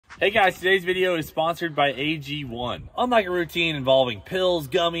Hey guys, today's video is sponsored by AG1. Unlike a routine involving pills,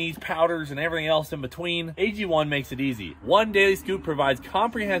 gummies, powders, and everything else in between, AG1 makes it easy. One daily scoop provides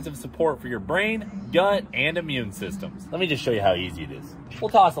comprehensive support for your brain, gut, and immune systems. Let me just show you how easy it is. We'll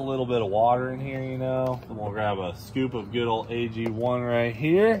toss a little bit of water in here, you know, and we'll grab a scoop of good old AG1 right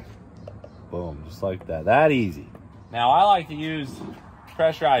here. Boom, just like that. That easy. Now, I like to use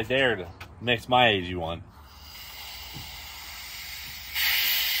pressurized air to mix my AG1.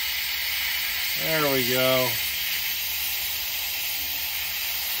 There we go.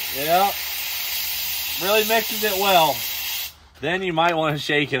 Yep. Really mixes it well. Then you might want to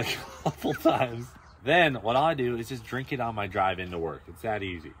shake it a couple times. Then what I do is just drink it on my drive into work. It's that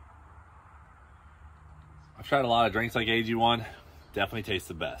easy. I've tried a lot of drinks like AG1. Definitely tastes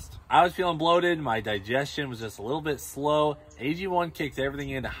the best. I was feeling bloated. My digestion was just a little bit slow. AG1 kicks everything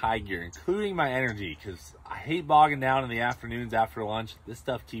into high gear, including my energy, because I hate bogging down in the afternoons after lunch. This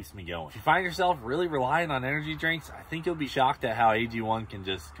stuff keeps me going. If you find yourself really relying on energy drinks, I think you'll be shocked at how AG1 can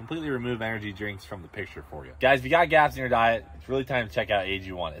just completely remove energy drinks from the picture for you. Guys, if you got gaps in your diet, it's really time to check out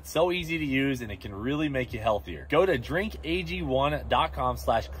AG1. It's so easy to use and it can really make you healthier. Go to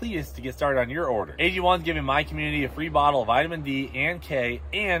drinkag1.com/Cleetus to get started on your order. AG1's giving my community a free bottle of vitamin D and K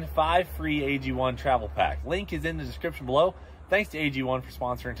and 5 free AG1 travel packs. Link is in the description below. Thanks to AG1 for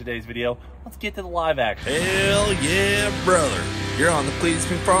sponsoring today's video. Let's get to the live action. Hell yeah, brother. You're on the Cleetus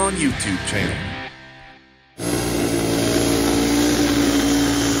McFarland YouTube channel.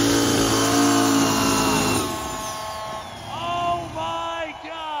 Oh my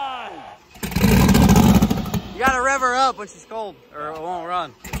God! You gotta rev her up when she's cold, or it won't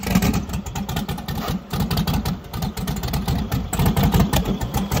run.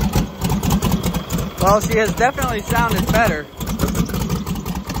 Well, she has definitely sounded better.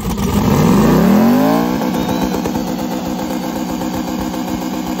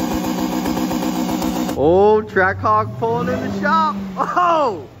 Oh, track hog pulling in the shop.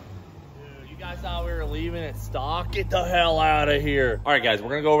 Oh! Dude, you guys thought we were leaving it stock? Get the hell out of here. All right, guys, we're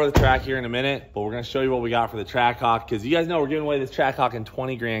gonna go over the track here in a minute, but we're gonna show you what we got for the track hawk, because you guys know we're giving away this track hawk in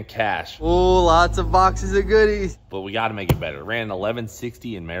 20 grand cash. Oh, lots of boxes of goodies. But we gotta make it better. Ran an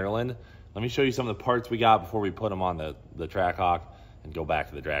 1160 in Maryland. Let me show you some of the parts we got before we put them on the track hawk and go back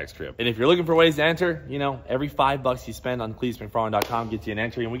to the drag strip. And if you're looking for ways to enter, you know, every $5 you spend on CleetusMcFarland.com gets you an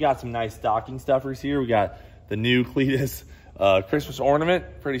entry. And we got some nice stocking stuffers here. We got the new Cleetus Christmas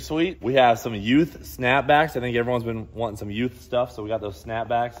ornament, pretty sweet. We have some youth snapbacks. I think everyone's been wanting some youth stuff, so we got those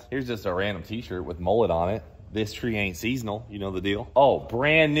snapbacks. Here's just a random t-shirt with mullet on it. This tree ain't seasonal, you know the deal. Oh,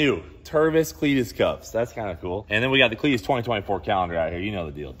 brand new Tervis Cleetus cups. That's kind of cool. And then we got the Cleetus 2024 calendar out here. You know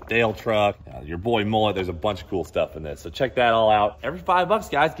the deal. Dale truck, your boy mullet. There's a bunch of cool stuff in this. So check that all out. Every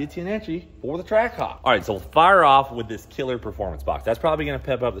 $5, guys, gets you an entry for the track hawk. All right, so we'll fire off with this killer performance box. That's probably gonna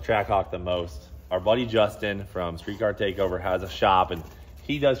pep up the track hawk the most. Our buddy Justin from Streetcar Takeover has a shop, and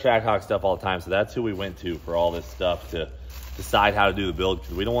he does track hawk stuff all the time. So that's who we went to for all this stuff to decide how to do the build,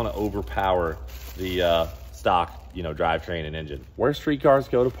 because we don't want to overpower the stock, you know, drivetrain and engine. Where street cars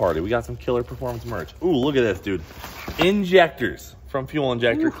go to party. We got some killer performance merch. Ooh, look at this, dude. Injectors from Fuel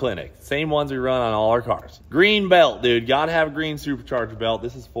Injector Clinic. Same ones we run on all our cars. Green belt, dude. Gotta have a green supercharger belt.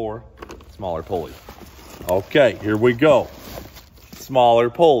 This is for smaller pulley. Okay, here we go.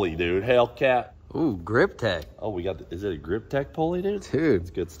 Smaller pulley, dude. Hellcat. Ooh, Grip Tech. Oh, we got, is it a Grip Tech pulley, dude? Dude. It's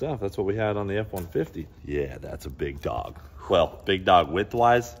good stuff. That's what we had on the F-150. Yeah, that's a big dog. Well, big dog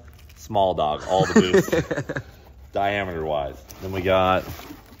width-wise. Small dog, all the boosts, diameter wise. Then we got,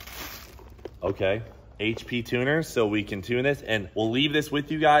 okay, HP tuners, so we can tune this, and we'll leave this with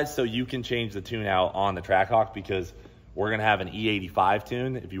you guys so you can change the tune out on the Trackhawk, because we're gonna have an E85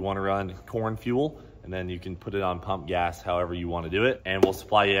 tune if you wanna run corn fuel, and then you can put it on pump gas however you wanna do it, and we'll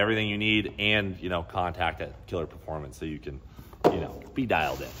supply you everything you need, and, you know, contact at Killer Performance so you can, you know, be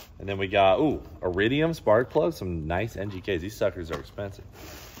dialed in. And then we got, ooh, Iridium spark plugs, some nice NGKs. These suckers are expensive.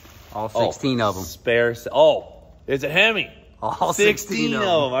 All 16 of them. Spare set. Oh, it's a Hemi. All 16 of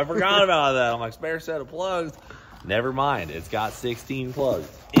them. I forgot about that. I'm like, spare set of plugs. Never mind. It's got 16 plugs.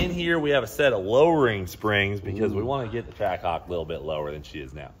 In here, we have a set of lowering springs because we want to get the track hawk a little bit lower than she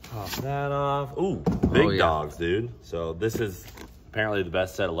is now. Pop that off. Ooh, big dogs, dude. So this is apparently the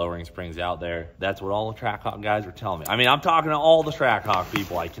best set of lowering springs out there. That's what all the track hawk guys are telling me. I mean, I'm talking to all the track hawk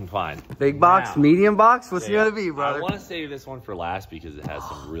people I can find. Big box, now, medium box? What's it gonna be, brother? I want to save this one for last because it has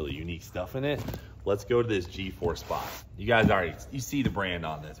some really unique stuff in it. Let's go to this G-Force box. You guys already, you see the brand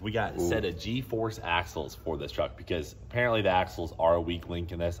on this. We got a set of G-Force axles for this truck because apparently the axles are a weak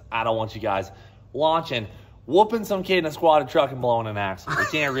link in this. I don't want you guys launching, whooping some kid in a squatted truck and blowing an axle. We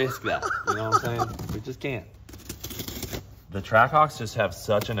can't risk that. You know what I'm saying? We just can't. The Trackhawks just have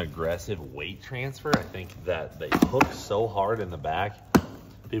such an aggressive weight transfer. I think that they hook so hard in the back.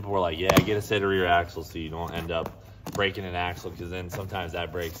 People were like, yeah, get a set of rear axles so you don't end up breaking an axle, because then sometimes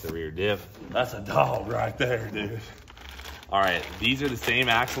that breaks the rear diff. That's a dog right there, dude. All right, these are the same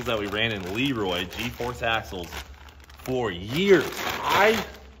axles that we ran in Leroy, G-force axles, for years. I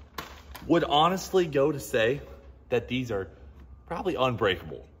would honestly go to say that these are probably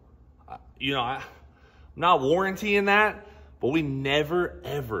unbreakable. You know, I'm not warranting that, but we never,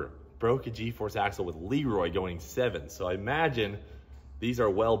 ever broke a G-force axle with Leroy going 7. So I imagine these are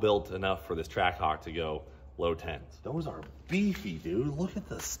well built enough for this Trackhawk to go low 10s. Those are beefy, dude. Look at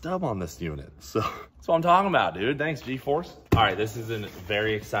the stub on this unit. So that's what I'm talking about, dude. Thanks, G-force. All right, this is a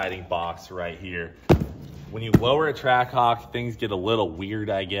very exciting box right here. When you lower a Trackhawk, things get a little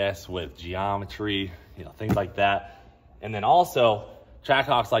weird, I guess, with geometry, you know, things like that. And then also,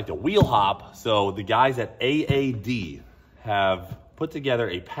 Trackhawks like to wheel hop. So the guys at AAD have put together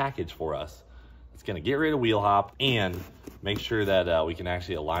a package for us. It's gonna get rid of wheel hop and make sure that we can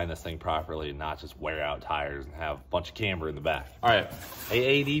actually align this thing properly and not just wear out tires and have a bunch of camber in the back. All right,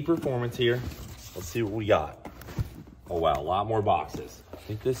 AAD Performance here. Let's see what we got. Oh wow, a lot more boxes. I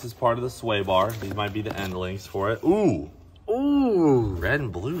think this is part of the sway bar. These might be the end links for it. Ooh, ooh, red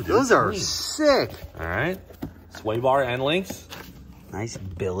and blue, dude. Those are sick. All right, sway bar end links. Nice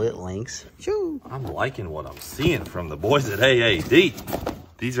billet links. Shoo. I'm liking what I'm seeing from the boys at AAD.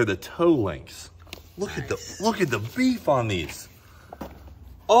 These are the toe links. Look at the beef on these.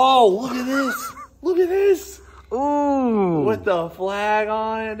 Oh, look at this. Look at this. Ooh. With the flag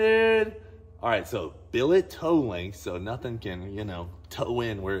on it, dude. All right, so billet toe links, so nothing can, you know, toe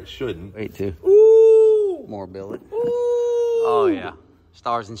in where it shouldn't. Wait, too. Ooh. More billet. Ooh. Oh, yeah.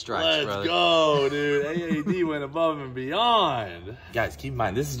 Stars and stripes, Let's brother. go, dude. AAD went above and beyond. Guys, keep in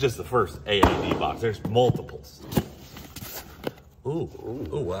mind, this is just the first AAD box. There's multiples. Ooh,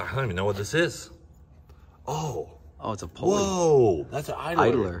 ooh, I don't even know what this is. Oh. Oh, it's a pulley. Whoa, that's an idler.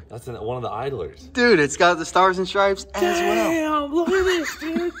 Idler. That's one of the idlers. Dude, it's got the stars and stripes as well. Damn, look at this,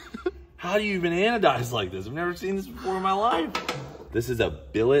 dude. How do you even anodize like this? I've never seen this before in my life. This is a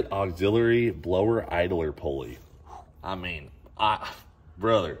billet auxiliary blower idler pulley. I mean,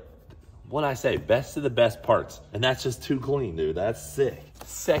 brother, what I say, best of the best parts. And that's just too clean, dude. That's sick.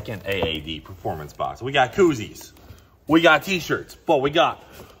 Second AAD performance box. We got koozies. We got t-shirts, but we got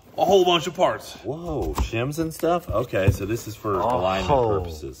a whole bunch of parts. Whoa, shims and stuff? Okay, so this is for alignment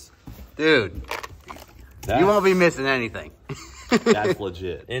purposes. Dude, you won't be missing anything. That's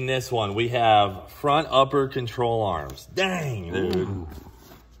legit. In this one, we have front upper control arms. Dang, dude. Ooh!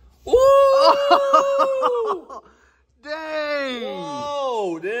 Oh, dang!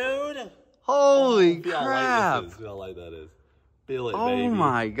 Whoa, dude! Holy See how crap! light this is. See how light that is. Feel it, Oh baby.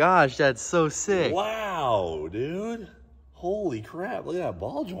 my gosh, that's so sick. Wow, dude. Holy crap, look at that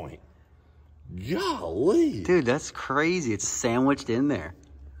ball joint. Golly. Dude, that's crazy. It's sandwiched in there.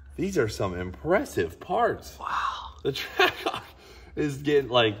 These are some impressive parts. Wow. The Trackhawk is getting,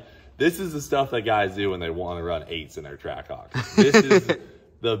 like, this is the stuff that guys do when they want to run 8s in their Trackhawk. This is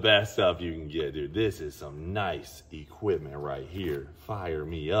the best stuff you can get, dude. This is some nice equipment right here. Fire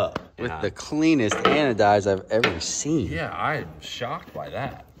me up. With the cleanest anodize I've ever seen. Yeah, I'm shocked by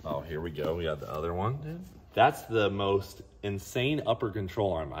that. Oh, here we go. We got the other one, dude. That's the most insane upper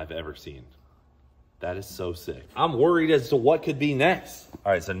control arm I've ever seen. That is so sick. I'm worried as to what could be next.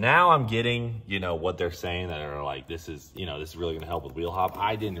 All right, so now I'm getting, you know, what they're saying that are like, this is, you know, this is really gonna help with wheel hop.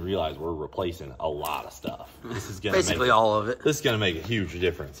 I didn't realize we're replacing a lot of stuff. This is gonna basically all of it. This is gonna make a huge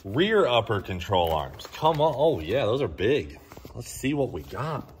difference. Rear upper control arms. Come on. Oh yeah, those are big. Let's see what we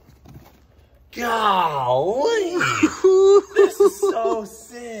got. Golly. This is so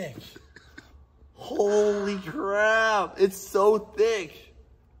sick. Holy crap. It's so thick.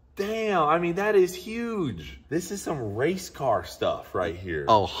 Damn, I mean, that is huge. This is some race car stuff right here.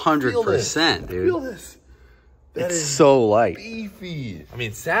 Oh, 100%, dude. Feel this. That It's is so light. beefy. I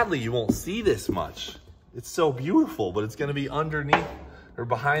mean, sadly, you won't see this much. It's so beautiful, but it's going to be underneath or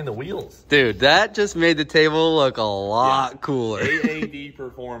behind the wheels. Dude, that just made the table look a lot cooler. AAD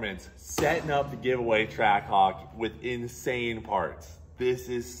Performance setting up the giveaway Trackhawk with insane parts. This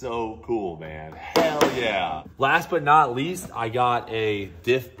is so cool, man. Hell yeah. Last but not least, I got a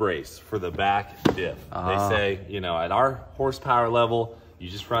diff brace for the back diff. They say, you know, at our horsepower level, you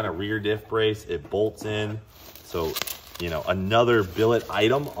just run a rear diff brace, it bolts in. So, you know, another billet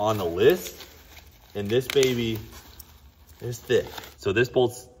item on the list. And this baby is thick. So this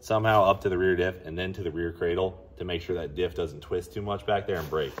bolts somehow up to the rear diff and then to the rear cradle to make sure that diff doesn't twist too much back there and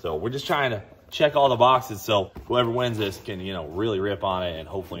break. So we're just trying to check all the boxes so whoever wins this can, you know, really rip on it and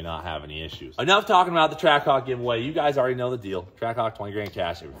hopefully not have any issues. Enough talking about the Trackhawk giveaway. You guys already know the deal. Trackhawk, 20 grand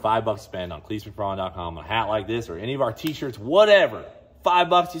cash, every $5 spend on CleetusMcFarland.com, a hat like this or any of our t-shirts, whatever.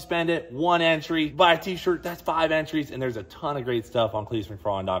 $5 you spend it, 1 entry. Buy a t-shirt, that's 5 entries, and there's a ton of great stuff on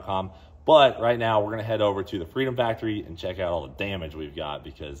CleetusMcFarland.com. But right now, we're gonna head over to the Freedom Factory and check out all the damage we've got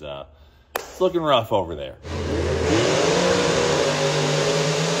because it's looking rough over there.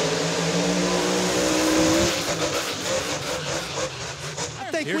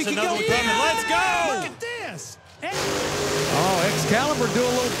 Here's another one coming. Let's go! Look at this! Oh, Excalibur do a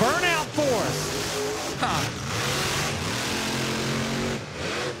little burnout for us. Huh.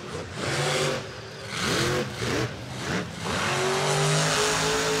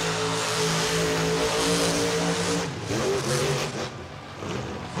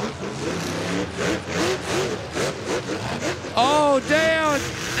 Oh, damn!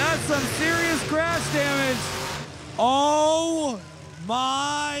 That's some serious crash damage. Oh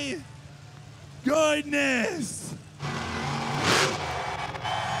my goodness!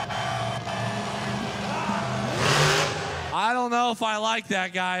 I don't know if I like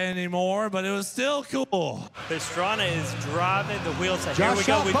that guy anymore, but it was still cool. Pastrana is driving the wheels. Here we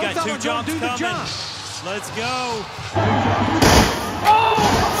go. We've got 2 jumps coming. Let's go.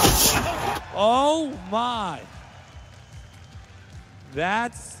 Oh my!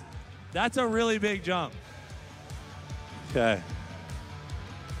 That's a really big jump. Okay.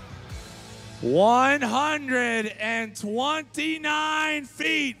 129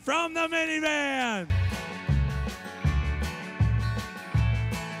 feet from the minivan.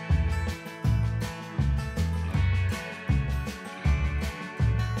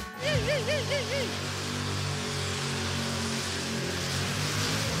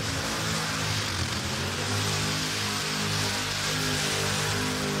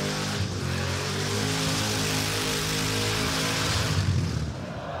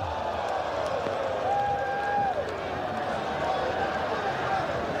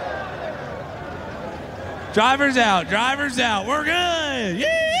 Drivers out, drivers out. We're good. Yee!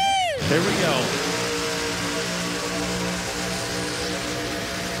 Here we go.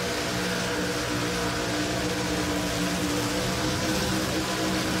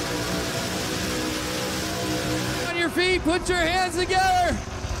 On your feet, put your hands together.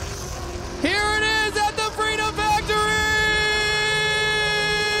 Here it is at the Freedom Factory.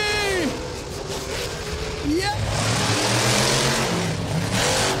 Yep.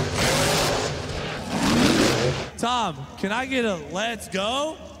 Tom, can I get a let's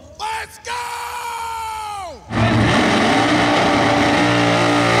go? Let's go!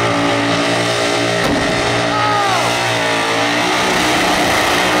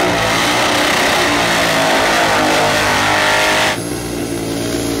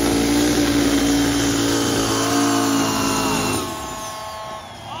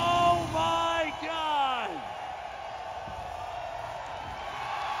 Oh my God!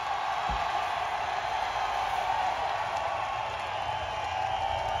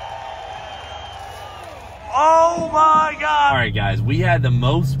 Oh my God! All right, guys, we had the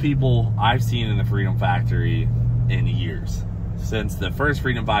most people I've seen in the Freedom Factory in years. Since the first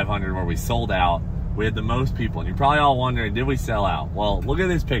Freedom 500 where we sold out, we had the most people. And you're probably all wondering, did we sell out? Well, look at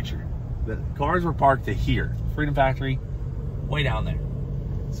this picture. The cars were parked to here. Freedom Factory, way down there.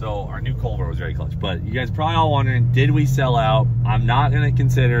 So our new Culver was very clutch. But you guys are probably all wondering, did we sell out? I'm not gonna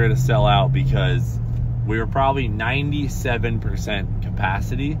consider it a sellout because we were probably 97%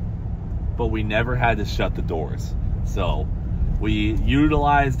 capacity, but we never had to shut the doors. So we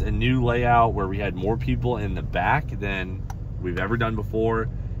utilized a new layout where we had more people in the back than we've ever done before.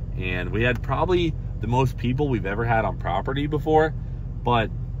 And we had probably the most people we've ever had on property before,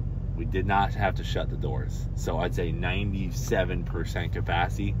 but we did not have to shut the doors. So I'd say 97%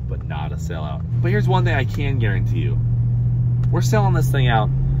 capacity, but not a sellout. But here's one thing I can guarantee you. We're selling this thing out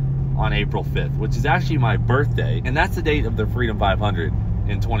on April 5th, which is actually my birthday. And that's the date of the Freedom 500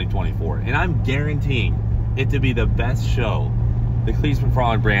 in 2024. And I'm guaranteeing it to be the best show the Cleetus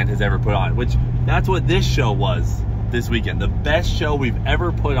McFarland brand has ever put on, which that's what this show was this weekend. The best show we've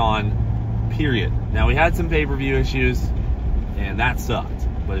ever put on, period. Now, we had some pay-per-view issues, and that sucked.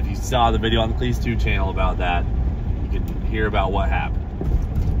 But if you saw the video on the Cleetus 2 channel about that, you could hear about what happened.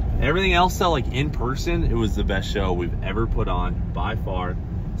 Everything else, though, like in person, it was the best show we've ever put on by far.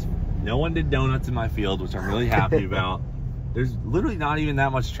 No one did donuts in my field, which I'm really happy about. There's literally not even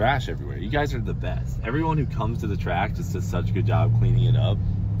that much trash everywhere. You guys are the best. Everyone who comes to the track just does such a good job cleaning it up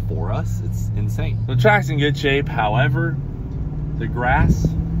for us. It's insane. The track's in good shape. However, the grass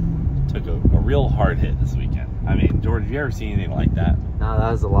took a real hard hit this weekend. I mean, George, have you ever seen anything like that? No,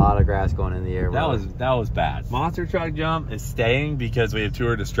 that was a lot of grass going in the air. That was bad. Monster truck jump is staying because we have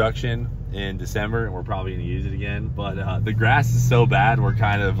Tour Destruction in December and we're probably gonna use it again. But the grass is so bad, we're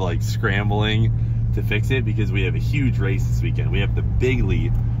kind of like scrambling to fix it because we have a huge race this weekend. We have the Big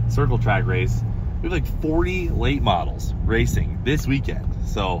Lead circle track race. We have like 40 late models racing this weekend.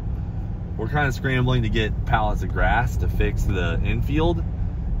 So we're kind of scrambling to get pallets of grass to fix the infield.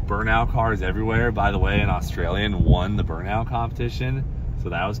 Burnout cars everywhere. By the way, an Australian won the burnout competition, so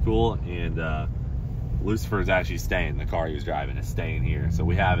that was cool. And Lucifer is actually staying. The car he was driving is staying here, so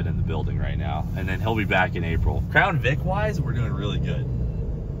we have it in the building right now. And then he'll be back in April. Crown Vic wise, we're doing really good.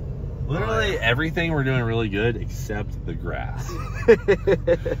 Literally everything we're doing really good except the grass.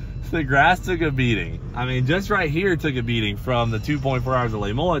 The grass took a beating. I mean, just right here took a beating from the 2.4 hours of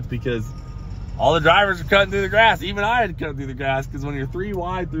late mullets because all the drivers are cutting through the grass. Even I had to cut through the grass because when you're 3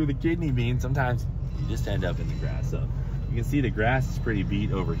 wide through the kidney bean, sometimes you just end up in the grass. So you can see the grass is pretty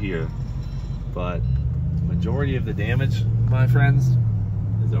beat over here, but majority of the damage, my friends,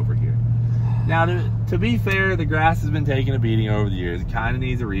 is over here. Now, to be fair, the grass has been taking a beating over the years. It kind of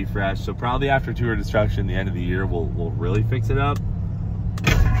needs a refresh. So probably after Tour Destruction, the end of the year, we'll really fix it up.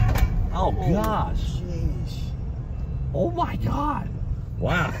 Oh gosh. Jeez. Oh my God.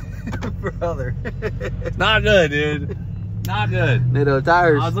 Wow. Brother. Not good, dude. Not good. Nitto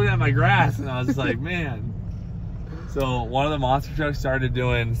tires. I was looking at my grass and I was just like, man. So one of the monster trucks started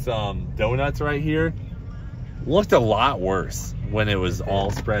doing some donuts right here. Looked a lot worse when it was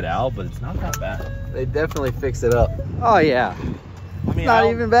all spread out, but it's not that bad. They definitely fixed it up. Oh yeah. I mean, not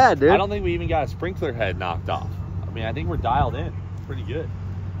even bad, dude. I don't think we even got a sprinkler head knocked off. I mean, I think we're dialed in pretty good.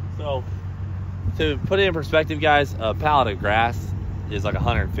 So to put it in perspective, guys, a pallet of grass is like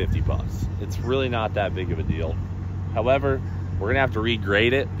 150 bucks. It's really not that big of a deal. However, we're gonna have to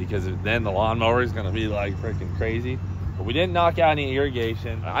regrade it because then the lawnmower is gonna be like freaking crazy. But we didn't knock out any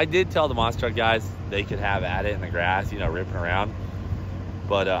irrigation. I did tell the monster truck guys they could have at it in the grass, you know, ripping around.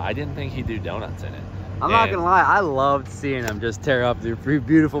 But I didn't think he'd do donuts in it. I'm not gonna lie, I loved seeing them just tear up the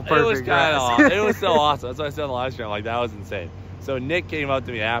beautiful, perfect grass. It was so awesome. That's what I said on the live stream. Like, that was insane. So Nick came up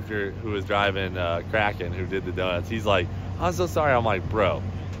to me after, who was driving Kraken, who did the donuts. He's like, I'm so sorry. I'm like, bro,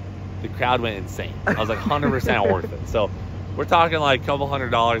 the crowd went insane. I was like, 100% worth it. So we're talking like a couple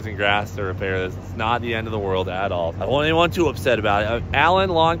 $100 in grass to repair this. It's not the end of the world at all. I don't want anyone too upset about it.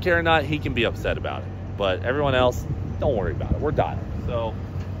 Alan, lawn care nut, he can be upset about it. But everyone else, don't worry about it. We're dialed. So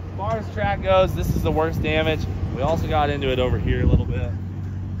as far as track goes, this is the worst damage. We also got into it over here a little bit.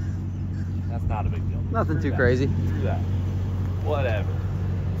 That's not a big deal. Nothing too crazy. Screw that. Whatever.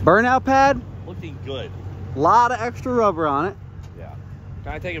 Burnout pad, Looking good. a lot of extra rubber on it. Yeah.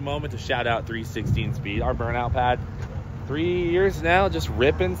 Can I take a moment to shout out 316 Speed, our burnout pad? 3 years now, just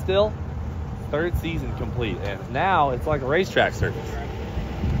ripping still. 3rd season complete. And now it's like a racetrack surface.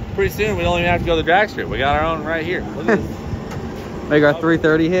 Pretty soon we don't even have to go to the drag strip. We got our own right here. Look at this. Make our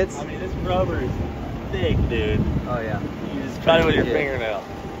 330 hits. I mean, this rubber is thick, dude. Oh yeah. You just cut it with your fingernail.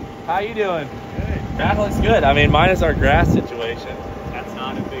 How you doing? Good. Track looks good. I mean, minus our grass situation. That's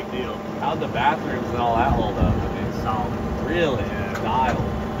not a big deal. How'd the bathrooms and all that hold up? I mean, solid. Really? Yeah.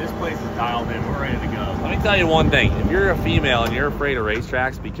 Dialed. This place is dialed in. We're ready to go. Let me tell you one thing. If you're a female and you're afraid of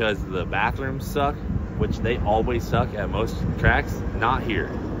racetracks because the bathrooms suck, which they always suck at most tracks, not here.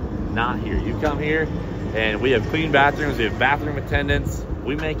 Not here. You come here and we have clean bathrooms, we have bathroom attendants.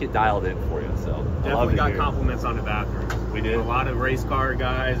 We make it dialed in for you. So Definitely got compliments on the bathrooms. We did. A lot of race car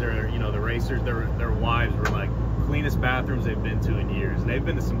guys, or you know, the racers, their wives were like, cleanest bathrooms they've been to in years, and they've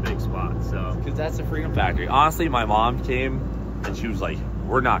been to some big spots. So because that's the Freedom Factory. Honestly, my mom came and she was like,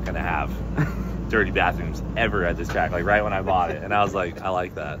 we're not gonna have dirty bathrooms ever at this track, like right when I bought it. And I was like, I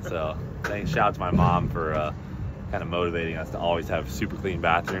like that. So thanks, shout out to my mom for kind of motivating us to always have super clean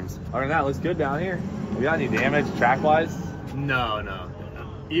bathrooms. Other than that, looks good down here. We got any damage track wise? no.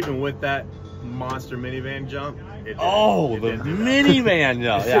 Even with that monster minivan jump, the minivan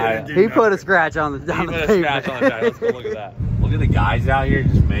jump. Yeah, He put a scratch on the he put a scratch on the track. Let's go look at that. Look at the guys out here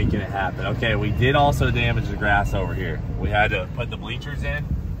just making it happen. Okay, we did also damage the grass over here. We had to put the bleachers in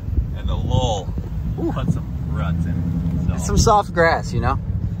and the lull put some ruts in it. So. It's some soft grass, you know?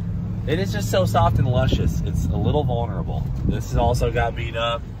 It is just so soft and luscious. It's a little vulnerable. This has also got beat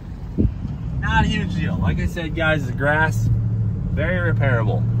up. Not a huge deal. Like I said, guys, the grass, very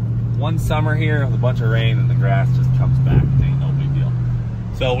repairable. One summer here with a bunch of rain and the grass just comes back. It ain't no big deal.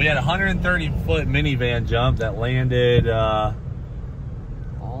 So we had a 130-foot minivan jump that landed all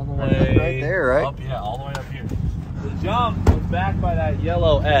the way right there, right? up, yeah, all the way up here. The jump was back by that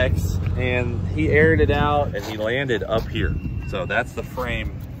yellow X, and he aired it out and he landed up here. So that's the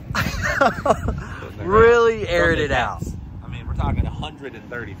frame Really aired it out. I mean, we're talking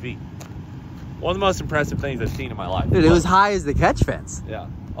 130 feet. One of the most impressive things I've seen in my life. Dude, it was high as the catch fence. Yeah.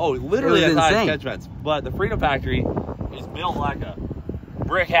 Oh, literally It as was high as insane. catch fence. But the Freedom Factory is built like a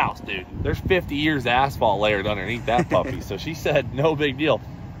brick house, dude. There's 50 years of asphalt layered underneath that puppy. So she said, no big deal.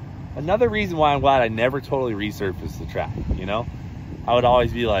 Another reason why I'm glad I never totally resurfaced the track, you know? I would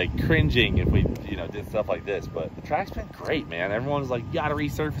always be like cringing if we, you know, did stuff like this. But the track's been great, man. Everyone's like, you gotta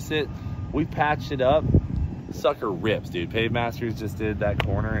resurface it. We patched it up. Sucker rips, dude. Pave Masters just did that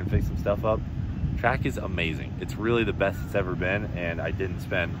corner and fixed some stuff up. Track is amazing. It's really the best it's ever been, and I didn't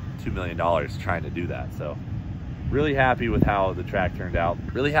spend $2 million trying to do that. So really happy with how the track turned out.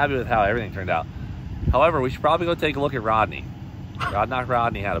 Really happy with how everything turned out. However, we should probably go take a look at Rodney. Knock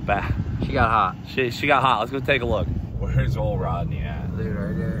Rodney had a bat. She got hot. She got hot. Let's go take a look. Where's old Rodney at? Dude,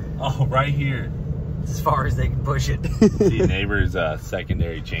 right there. Oh, right here. As far as they can push it. See, neighbor's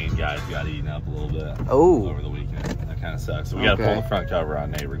secondary chain guys got eaten up a little bit over the weekend. That kind of sucks. So we got to pull the front cover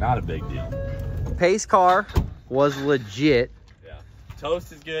on neighbor. Not a big deal. Pace car was legit. Yeah.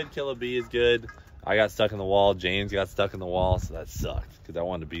 Toast is good. Killer B is good. I got stuck in the wall. James got stuck in the wall, so that sucked because I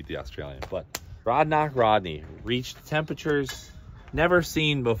wanted to beat the Australian. But Knock Rodney reached temperatures never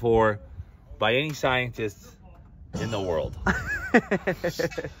seen before by any scientist in the world.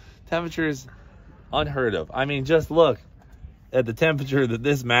 Temperatures unheard of. I mean, just look at the temperature that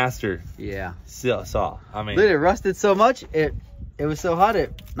this master saw. I mean, dude, it rusted so much, it was so hot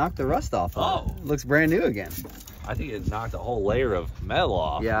it knocked the rust off. Oh, it looks brand new again. I think it knocked a whole layer of metal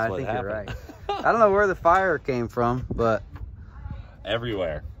off. Yeah, I think you're right. I don't know where the fire came from, but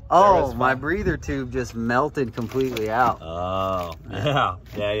everywhere. Oh, my breather tube just melted completely out. Oh, yeah.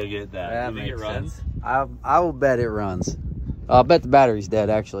 Yeah, you'll get that. That Do you think it runs? sense. I will bet it runs. I'll bet the battery's dead,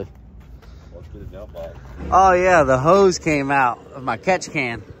 actually. Let's get a dump ball. Oh, yeah, the hose came out of my catch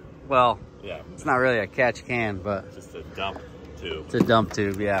can. Well, yeah, it's not really a catch can, but just a dump tube. It's a dump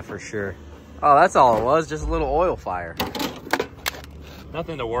tube, yeah, for sure. Oh, that's all it was, just a little oil fire.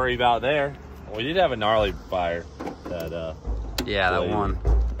 Nothing to worry about there. We did have a gnarly fire that yeah, that one.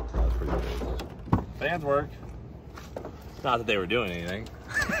 That was pretty good. Fans work. Not that they were doing anything.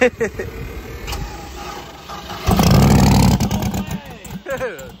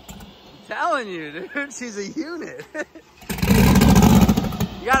 Dude, I'm telling you, dude, she's a unit. You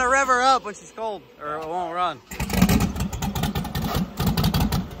gotta rev her up when she's cold, or it won't run.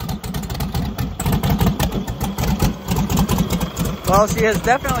 Well, she has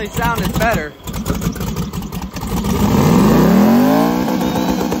definitely sounded better.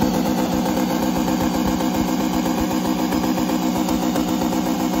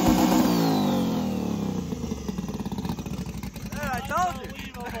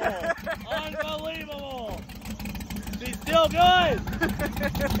 Unbelievable. She's still good.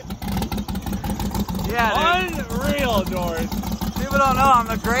 Yeah, dude. Unreal, George. People don't know I'm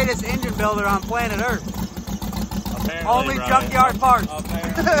the greatest engine builder on planet Earth. Apparently, only Brian. junkyard parts.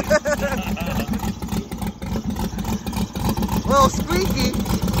 Little squeaky.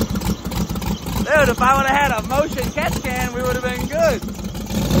 Dude, if I would have had a motion catch can, we would have been good.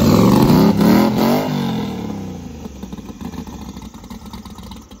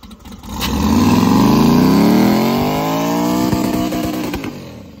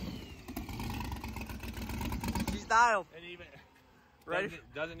 Dialed. And even Ready?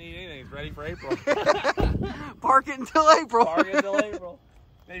 doesn't need anything. It's ready for April. Park it until April. Park it until April.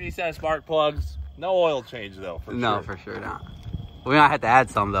 Maybe set of spark plugs. No oil change though. No, for sure not. We might have to add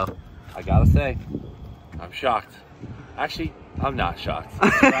some though. I gotta say, I'm shocked. Actually, I'm not shocked.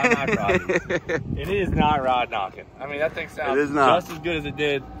 It is not rod knocking. I mean, that thing sounds just as good as it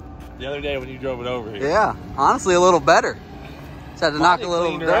did the other day when you drove it over here. Yeah, honestly, a little better. Just had to knock a little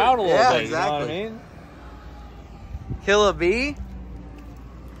cleaned her out a little bit. Exactly. You know what I mean? Killer B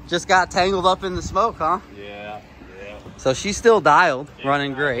just got tangled up in the smoke, huh? Yeah. So she's still dialed,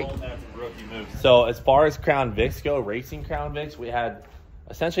 running great. So as far as Crown Vics go, racing Crown Vics, we had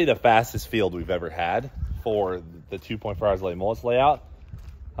essentially the fastest field we've ever had for the 2.4 hours late mullets layout.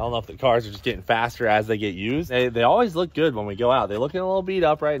 I don't know if the cars are just getting faster as they get used. They always look good when we go out. They're looking a little beat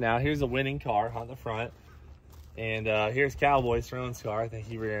up right now. Here's a winning car on the front. And here's Cowboy's throwing car. I think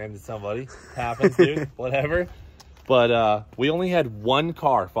he rear-ended somebody. Happens, dude. Whatever. But we only had one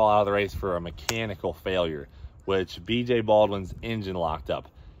car fall out of the race for a mechanical failure, which BJ Baldwin's engine locked up.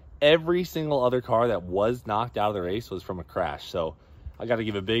 Every single other car that was knocked out of the race was from a crash. So I got to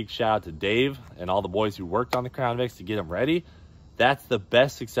give a big shout out to Dave and all the boys who worked on the Crown Vics to get them ready. That's the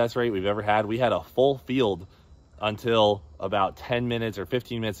best success rate we've ever had. We had a full field until about 10 minutes or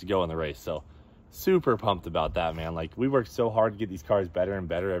 15 minutes to go in the race. So super pumped about that, man. Like, we worked so hard to get these cars better and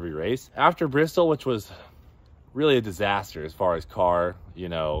better every race. After Bristol, which was really a disaster as far as car, you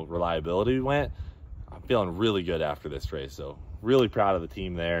know, reliability went, I'm feeling really good after this race. So really proud of the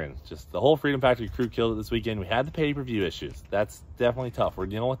team there, and just the whole Freedom Factory crew killed it this weekend. We had the pay-per-view issues. That's definitely tough. We're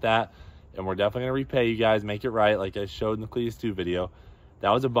dealing with that, and we're definitely gonna repay you guys, make it right, like I showed in the Cleetus 2 video. That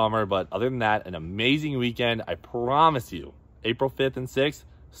was a bummer, but other than that, an amazing weekend. I promise you, April 5th and 6th,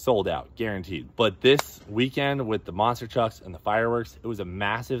 sold out, guaranteed. But this weekend with the monster trucks and the fireworks, it was a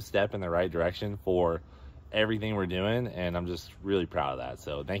massive step in the right direction for everything we're doing, and I'm just really proud of that.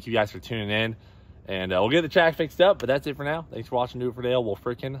 So thank you guys for tuning in, and we'll get the track fixed up, but that's it for now. Thanks for watching Do It for Dale. We'll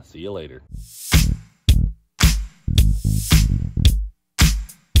frickin' see you later.